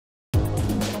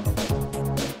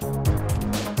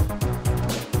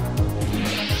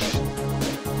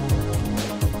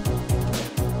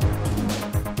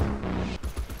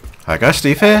Hi guys,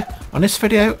 Steve here. On this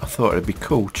video I thought it'd be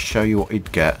cool to show you what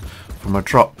you'd get from a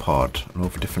drop pod and all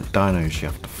the different dinos you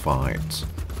have to fight.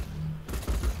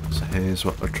 So here's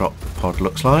what the drop pod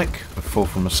looks like. They fall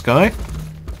from the sky.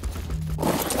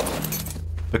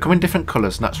 They come in different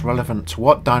colours and that's relevant to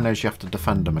what dinos you have to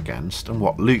defend them against and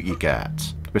what loot you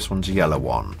get. This one's a yellow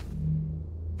one.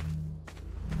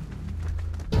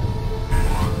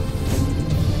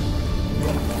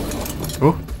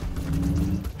 Oh,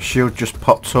 shield just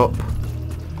popped up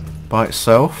by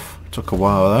itself. Took a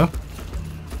while though.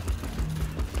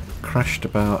 Crashed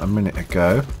about a minute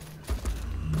ago.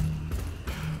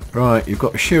 Right, you've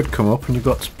got the shield come up and you've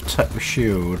got to protect the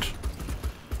shield.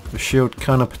 The shield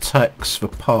kind of protects the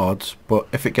pod, but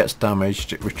if it gets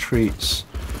damaged it retreats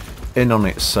in on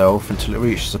itself until it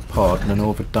reaches the pod, and then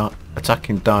all the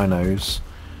attacking dinos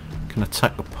can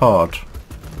attack the pod.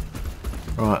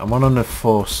 Right, I'm on an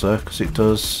enforcer because it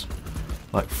does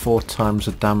like 4 times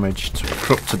the damage to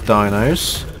corrupted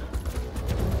dinos.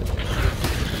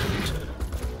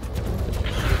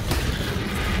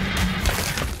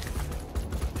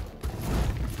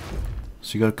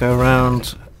 So you got to go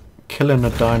around killing the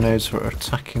dinos that are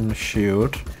attacking the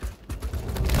shield.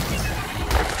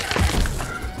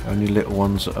 Only little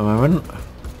ones at the moment.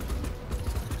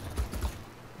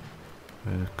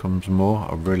 Here comes more.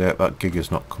 I really hope that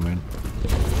Giga's not coming.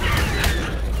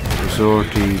 It's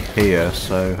already here,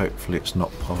 so hopefully it's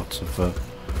not part of a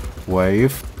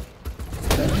wave.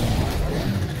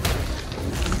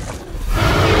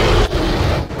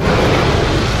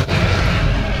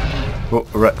 Oh,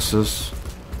 Rexes.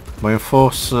 My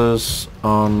enforcer's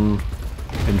on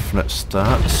infinite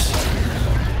stats.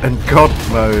 And God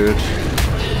mode.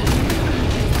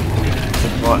 I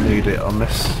might need it on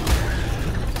this.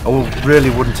 I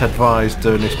really wouldn't advise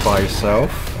doing this by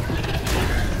yourself.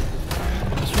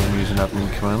 That's why I'm using admin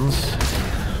commands.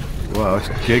 Wow, this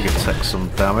Giga takes some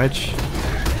damage.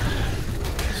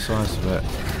 The size of it.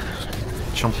 Just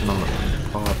chomping on it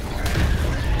hard.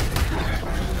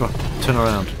 Come on, turn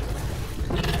around.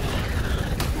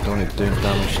 Don't want it doing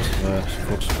damage to the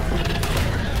foot.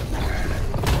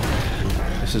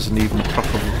 This isn't even a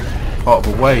proper part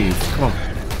of a wave. Come on.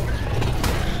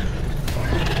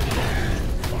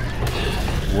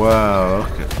 Wow,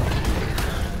 look at that.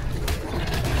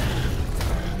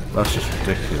 That's just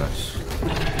ridiculous.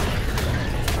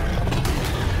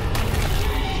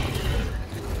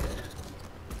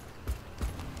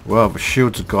 Well, the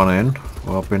shields have gone in.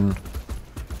 Well, I've been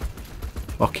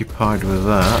occupied with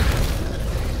that.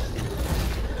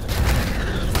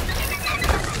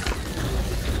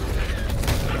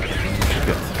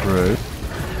 Get through.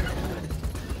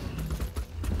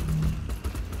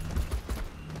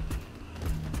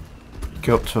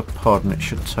 Go up to a pod and it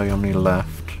should tell you how many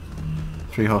left.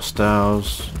 3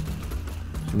 hostiles.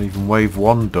 And even wave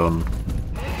 1 done.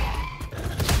 I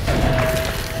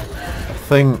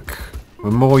think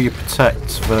the more you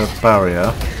protect the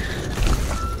barrier,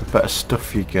 the better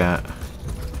stuff you get.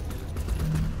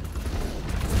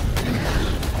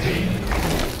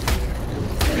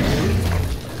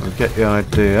 I get the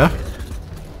idea.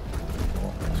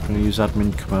 I'm going to use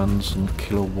admin commands and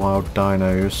kill wild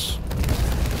dinos.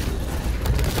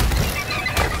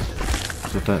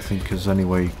 I don't think there's any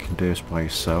way you can do this by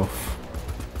yourself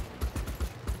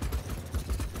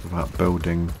without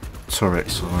building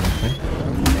turrets or anything.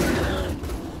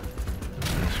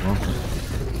 There's one.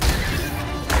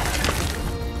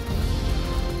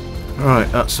 Right,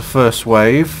 that's the first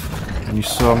wave, and you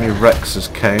saw how many Rexes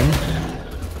came.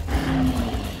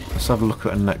 Let's have a look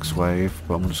at the next wave,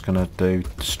 but I'm just going to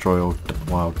destroy all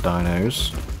wild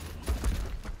dinos.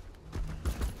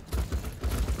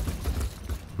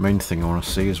 Main thing I want to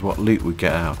see is what loot we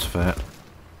get out of it.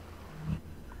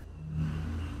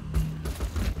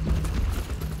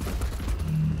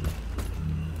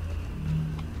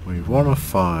 We've 1 of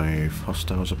 5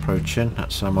 hostiles approaching.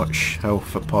 That's how much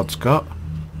health the pod's got.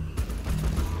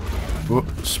 Whoop,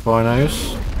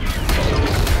 Spinos.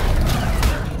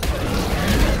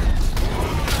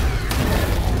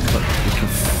 But you can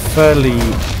fairly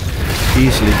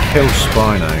easily kill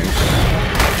Spinos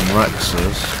and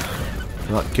Rexes.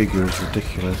 That Giga is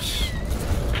ridiculous.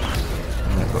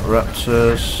 And I've got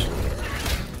Raptors.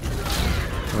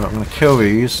 Right, I'm going to kill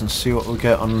these and see what we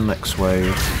get on the next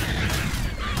wave.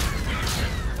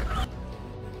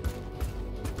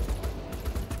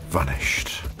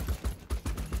 Vanished.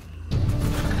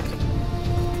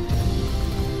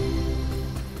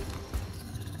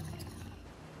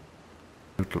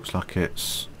 It looks like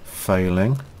it's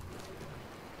failing.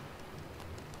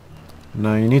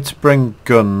 No, you need to bring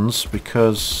guns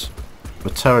because the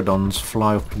pterodons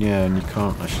fly up in the air and you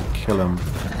can't actually kill them.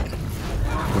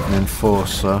 with an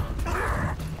enforcer.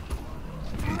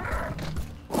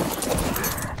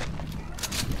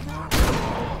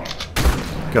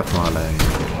 Get off my lane.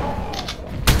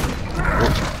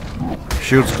 Oh,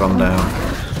 shield's gone down.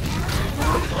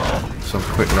 Let's have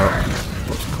a quick look.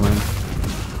 What's coming?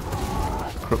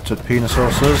 Corrupted penis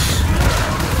horses.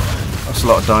 That's a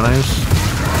lot of dinos.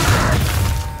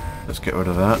 Let's get rid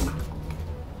of that.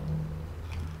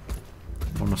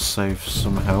 Want to save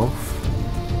some health.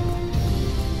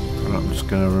 Right, I'm just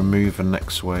going to remove the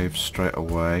next wave straight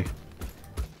away.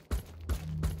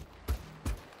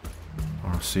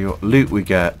 I'll see what loot we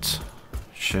get.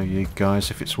 Show you guys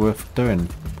if it's worth doing.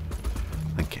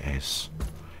 I think it is.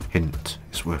 Hint,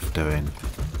 it's worth doing.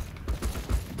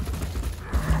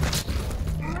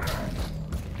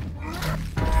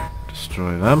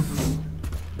 Destroy them.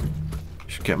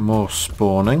 Should get more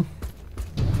spawning.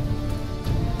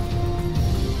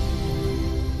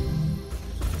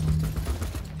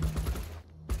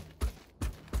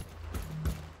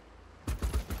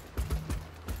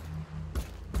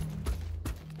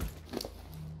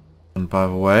 And by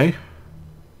the way,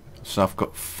 so I've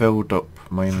got filled up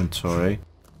my inventory.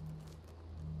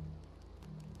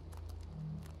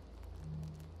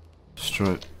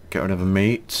 Destroy, get rid of the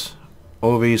meat.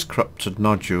 All these corrupted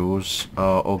nodules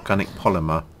are organic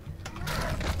polymer.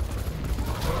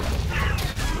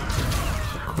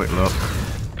 Quick look.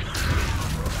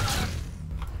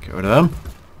 Get rid of them.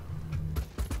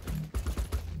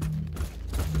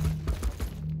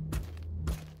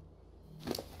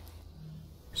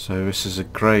 So this is a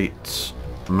great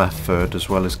method, as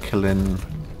well as killing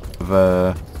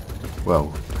the,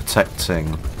 well,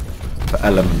 protecting the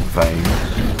element vein.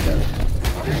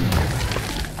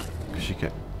 Because you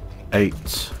get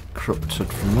 8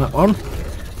 corrupted from that one.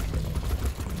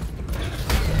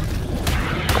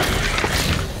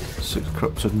 6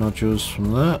 corrupted nodules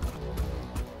from that.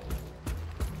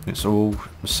 It's all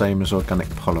the same as organic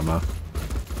polymer.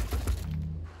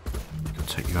 I'll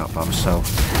take you out by myself.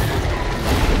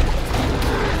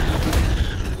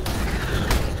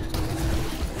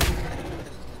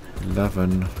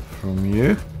 $11 from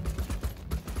you.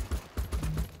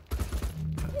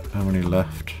 How many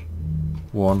left?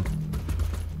 1.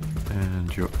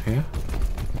 And you're up here.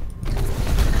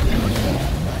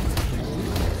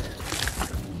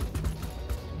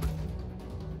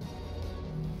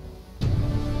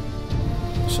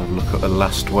 Let's have a look at the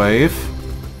last wave.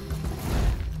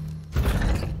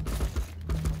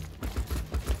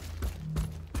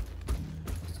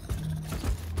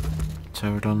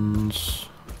 Pterodons.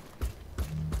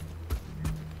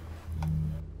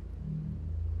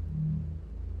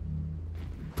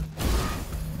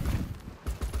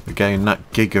 Again,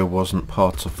 that Giga wasn't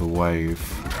part of the wave.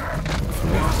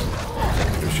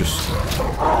 It was just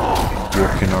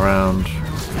walking around.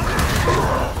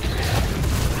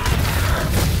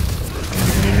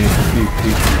 And you need a few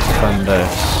people to defend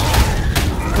this.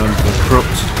 Then the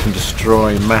corrupted can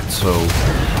destroy metal,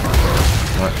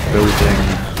 like building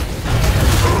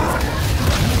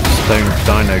stone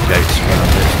dino gates around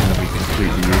it. It's going to be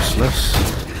completely useless.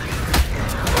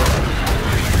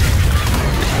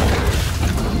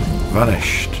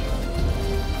 Vanished.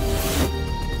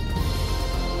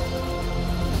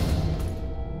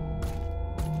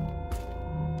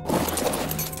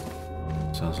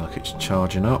 Sounds like it's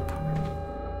charging up.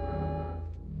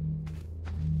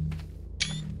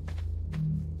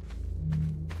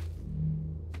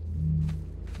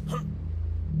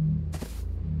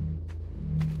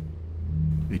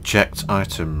 Eject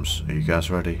items. Are you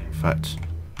guys ready? In fact,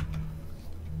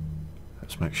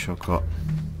 let's make sure I've got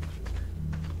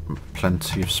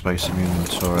plenty of space in the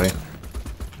inventory.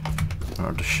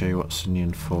 I'll just show you what's in the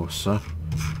enforcer.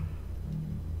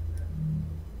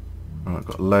 Right, I've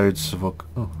got loads of...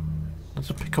 Oh,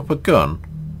 let's pick up a gun.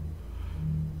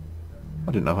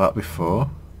 I didn't have that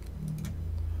before.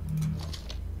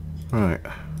 Right.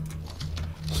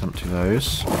 Let's empty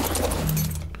those.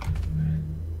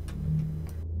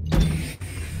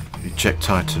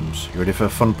 Eject items. You ready for a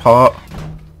fun part?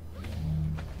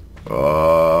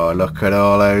 Oh, look at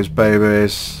all those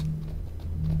babies.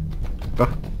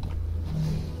 Oh.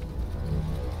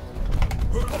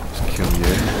 Let's kill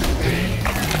you.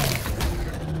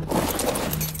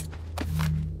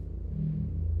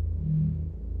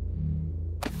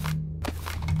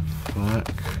 Black.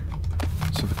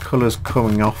 So the colours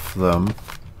coming off them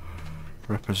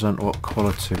represent what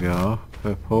quality they are.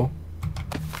 Purple.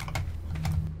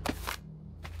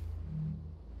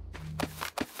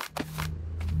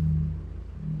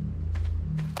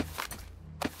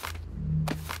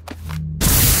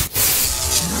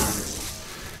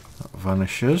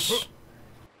 Vanishes.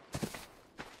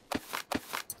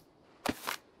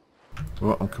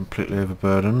 Well, I'm completely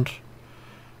overburdened.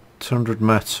 200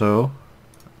 metal.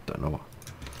 Don't know what.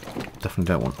 Definitely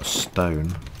don't want a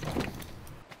stone.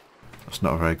 That's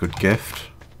not a very good gift.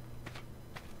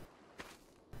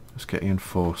 Let's get the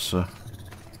enforcer.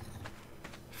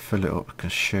 Fill it up. I can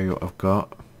show you what I've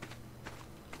got.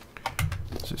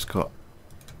 So it's got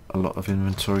a lot of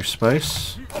inventory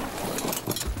space.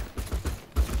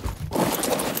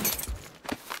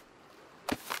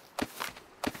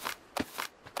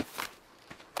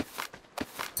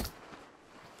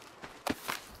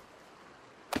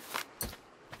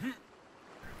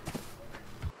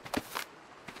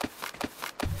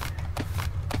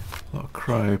 A lot of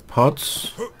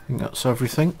cryopods. I think that's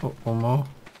everything. Oh, one more.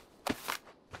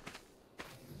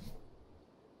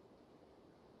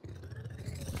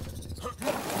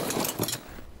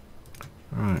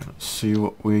 Right, let's see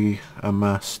what we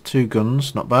amassed. 2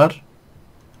 guns, not bad.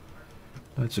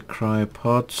 Loads of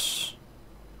cryopods.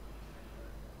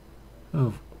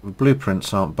 Oh, the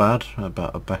blueprints aren't bad.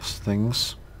 About the best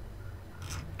things.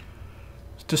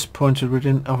 I was disappointed we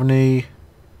didn't have any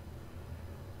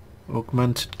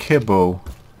augmented kibble.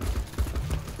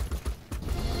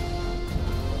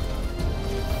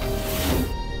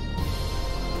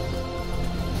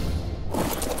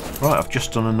 Right, I've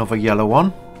just done another yellow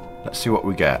one. Let's see what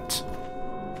we get.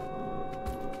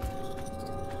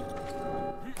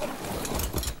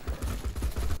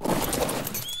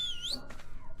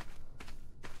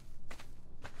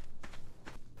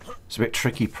 It's a bit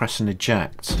tricky pressing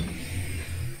eject.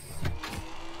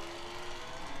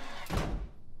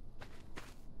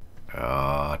 Oh,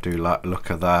 I do like the look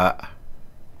of that.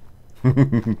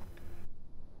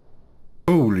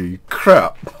 Holy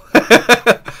crap!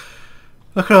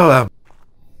 Look at all that.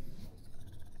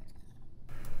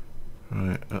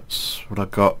 Right, that's what I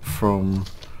got from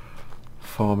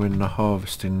farming the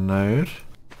harvesting node.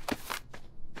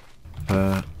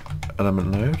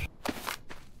 Element node.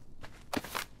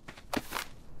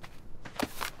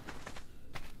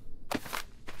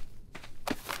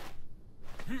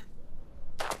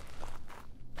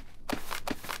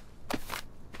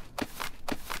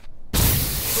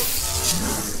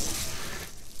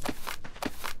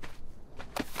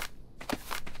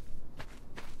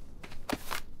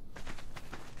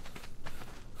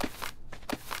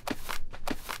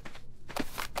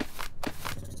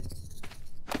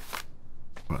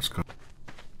 Let's go.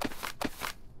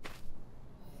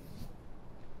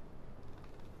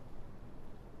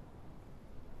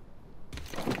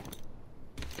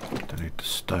 Don't need the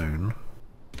stone.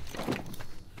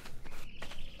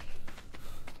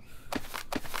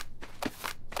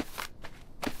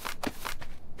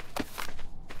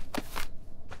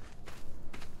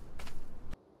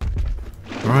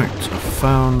 Right, I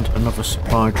found another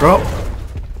supply drop.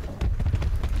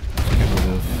 Let's get rid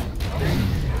of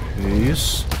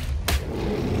these.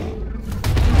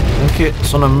 I think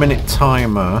it's on a minute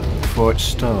timer before it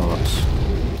starts.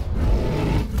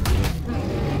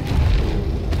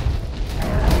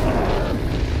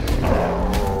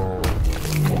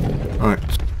 Right.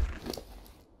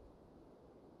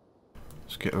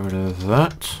 Let's get rid of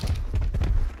that.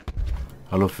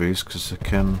 I love these because they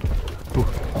can... Ooh.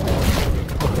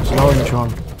 Oh, there's an orange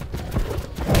one.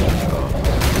 Oh,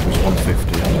 it was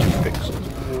 150 and 2 pixels.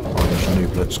 Orange new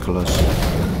blitz colours.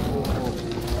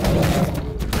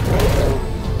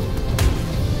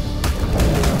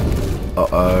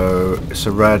 Uh-oh, it's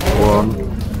a red one. I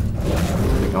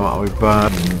think that might be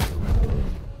bad.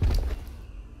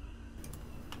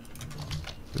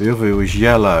 The other was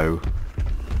yellow.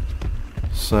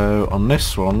 So on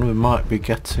this one we might be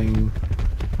getting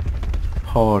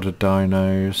harder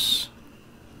dinos.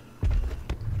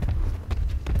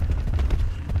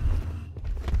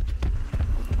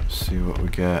 Let's see what we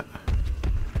get.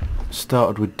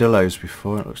 Started with dillos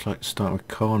before, it looks like it's starting with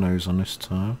carnos on this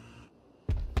time.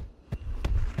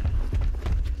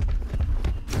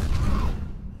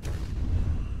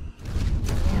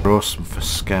 They're awesome for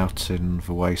scouting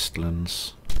the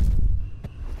wastelands.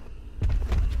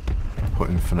 Put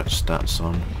infinite stats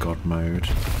on God mode.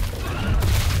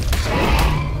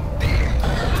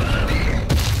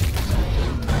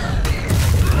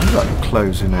 Looks like they're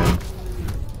closing in.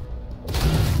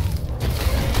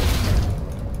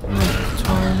 Right,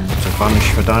 time to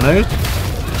vanish for dinos.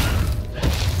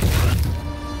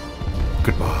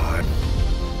 Goodbye.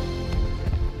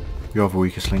 You're the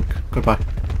weakest link. Goodbye.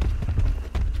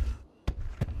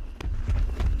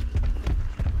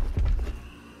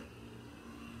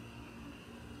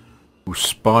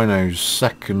 Spino's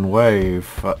second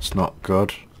wave, that's not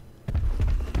good.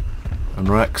 And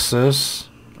Rexes,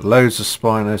 loads of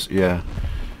Spinos, yeah.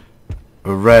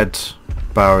 A red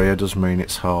barrier does mean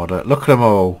it's harder. Look at them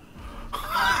all.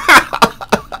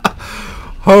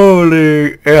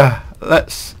 Holy, yeah.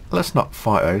 Let's not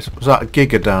fight those. Was that a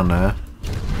Giga down there?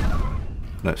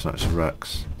 No, it's not. It's a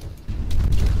Rex.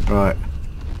 Right.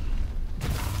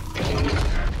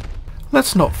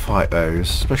 Let's not fight those,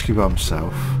 especially by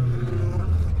myself.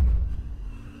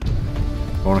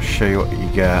 I want to show you what you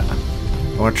get.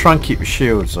 I want to try and keep your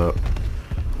shields up.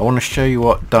 I want to show you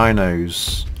what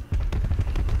dinos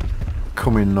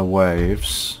come in the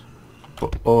waves,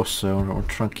 but also I want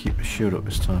to try and keep the shield up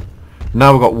this time.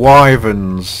 Now we've got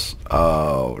wyverns.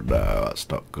 Oh no, that's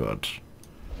not good.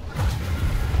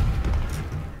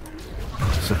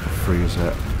 Let's have to freeze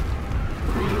it.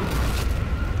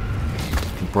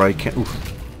 Break it.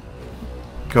 Oof.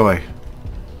 Go away.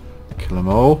 Kill them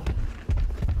all.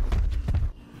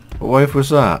 What wave was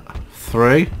that?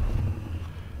 3?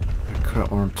 Crap,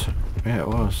 yeah, it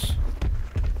was.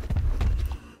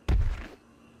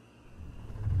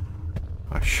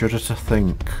 I shudder to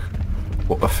think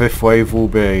what the 5th wave will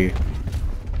be.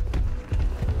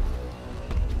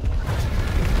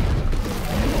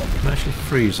 Can I actually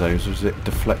freeze those, or is it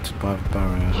deflected by the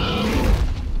barrier?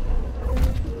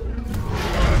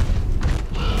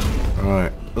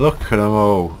 Right, look at them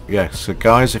all. Yes, so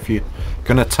guys, if you're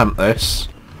going to attempt this,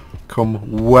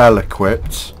 come well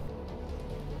equipped.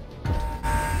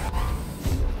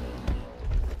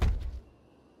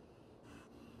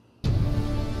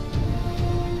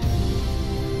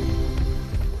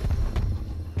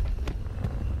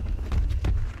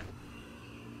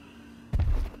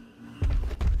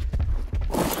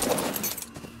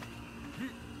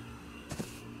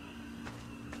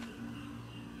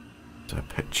 A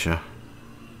picture.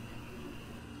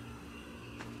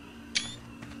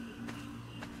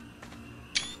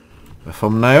 The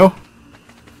thumbnail.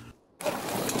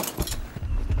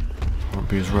 Won't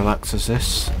be as relaxed as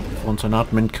this. If you want an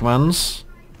admin commands,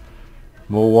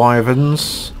 more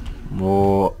wyverns,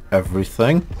 more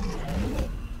everything.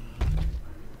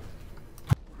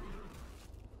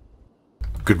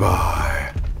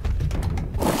 Goodbye.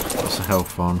 What's the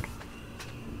health on?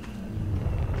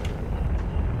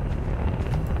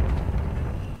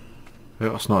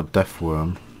 That's not a death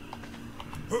worm.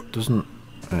 Doesn't...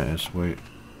 It is, wait.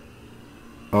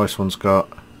 Oh, this one's got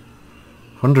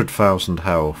 100,000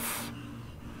 health.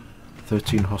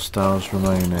 13 hostiles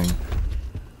remaining.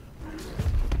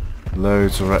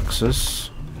 Loads of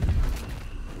Rexes.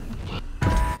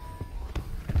 I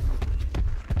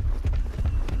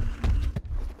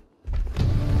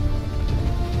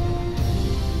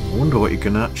wonder what you're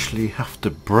going to actually have to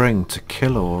bring to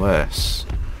kill all this.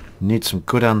 Need some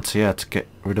good anti-air to get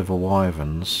rid of the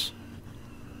wyverns.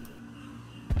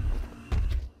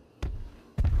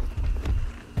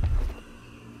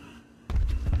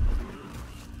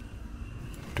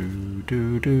 Do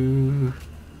do do.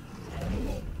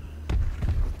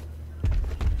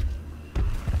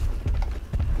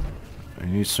 I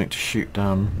need something to shoot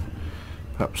down.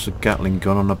 Perhaps a Gatling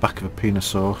gun on the back of a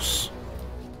Penosaurus.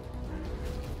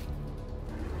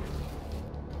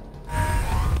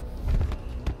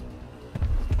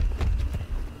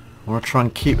 I want to try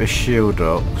and keep a shield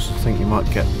up because I think you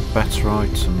might get better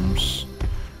items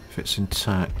if it's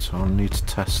intact. I'll need to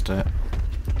test it.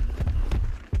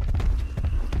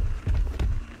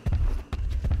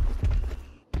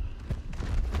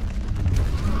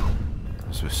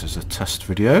 So this is a test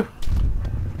video.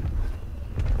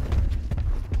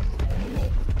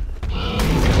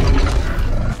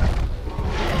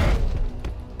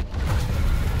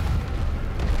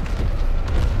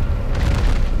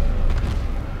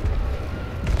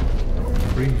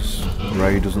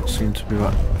 Ray doesn't seem to be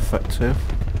that effective.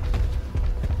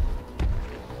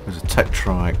 There's a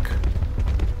Tetrike.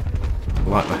 I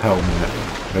like the helmet.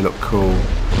 They look cool.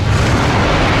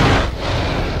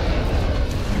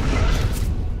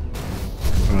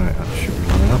 Right, that should be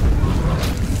enough.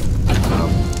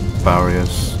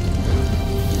 Barriers.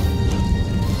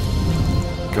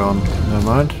 Gone. Never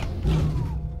mind.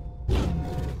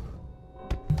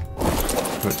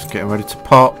 It's getting ready to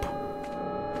pop.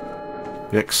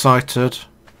 Be excited.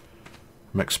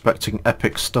 I'm expecting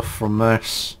epic stuff from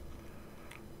this.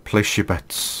 Place your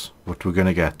bets. What we're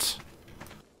gonna get.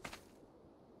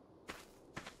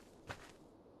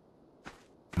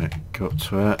 Right, go up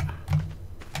to it.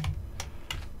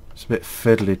 It's a bit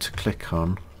fiddly to click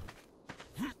on.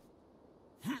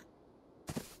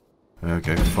 There we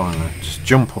go, finally. Just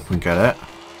jump up and get it.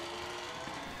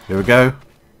 Here we go.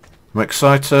 I'm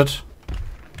excited.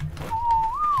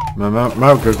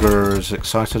 Malgugger is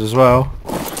excited as well.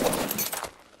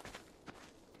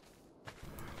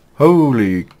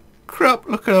 Holy crap,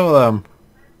 look at all them.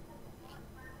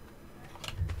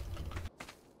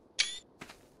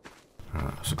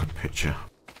 Right, that's a good picture.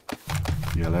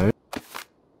 Yellow.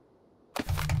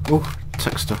 Oh,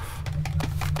 tech stuff.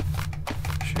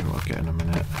 Show you what I get in a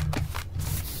minute.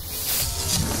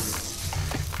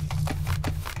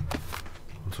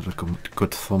 Wanted a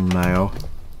good thumbnail.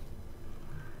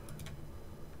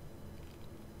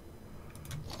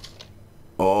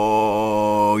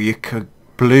 Oh, you could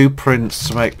blueprints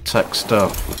to make tech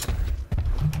stuff.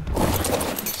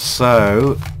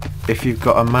 So, if you've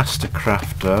got a master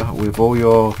crafter with all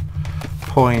your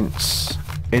points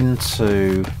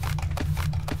into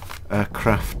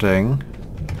crafting,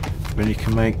 then you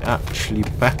can make actually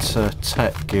better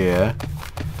tech gear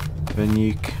than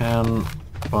you can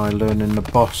by learning the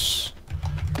boss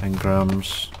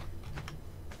engrams.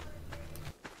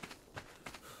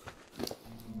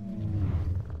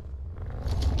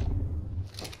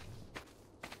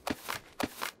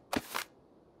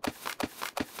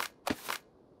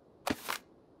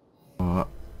 Oh, that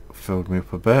filled me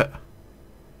up a bit.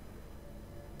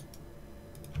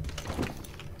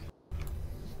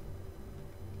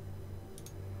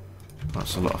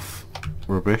 That's a lot of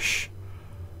rubbish.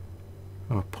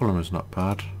 Oh, polymer's not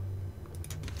bad.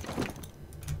 I'm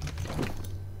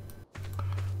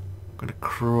gonna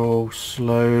crawl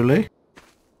slowly.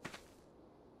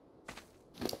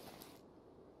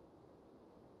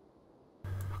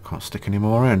 I can't stick any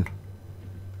more in.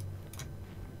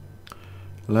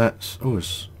 Let's... oh,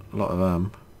 there's a lot of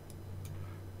them.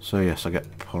 So yes, I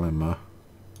get polymer.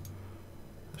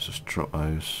 Let's just drop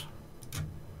those.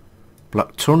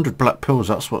 200 black pills,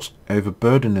 that's what's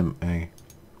overburdening me.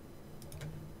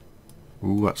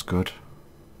 Ooh, that's good.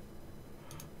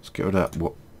 Let's get rid of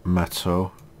that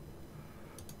metal.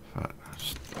 In fact,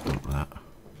 let's dump that.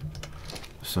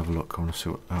 Let's have a look, I want to see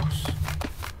what else.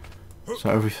 Is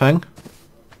that everything?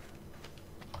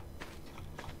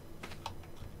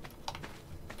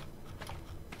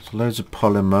 So loads of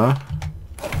polymer.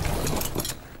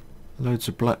 Loads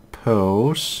of black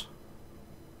pearls.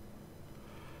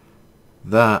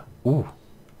 That, ooh.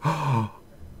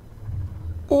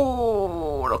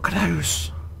 Oh, look at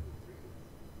those.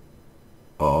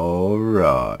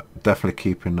 Alright, definitely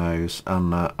keeping those,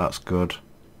 and that's good.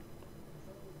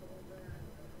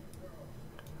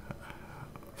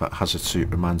 That hazard suit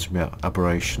reminds me of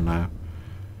Aberration now.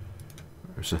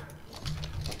 It was a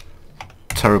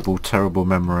terrible, terrible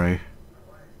memory.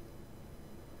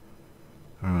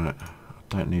 Alright, I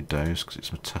don't need those because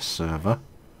it's my test server.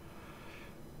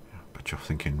 But you're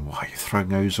thinking, why are you throwing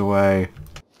those away?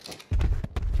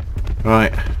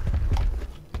 Right.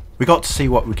 We got to see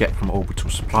what we get from orbital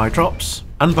supply drops,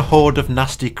 and the horde of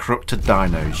nasty corrupted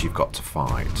dinos you've got to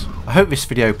fight. I hope this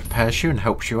video prepares you and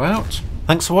helps you out.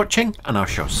 Thanks for watching, and I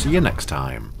shall see you next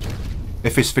time.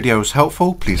 If this video was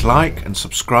helpful, please like and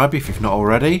subscribe if you've not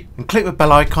already, and click the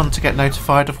bell icon to get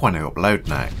notified of when I upload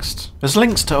next. There's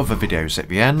links to other videos at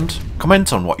the end,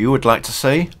 comment on what you would like to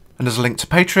see, and there's a link to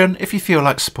Patreon if you feel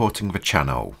like supporting the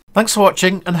channel. Thanks for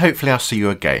watching, and hopefully I'll see you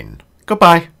again.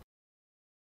 Goodbye!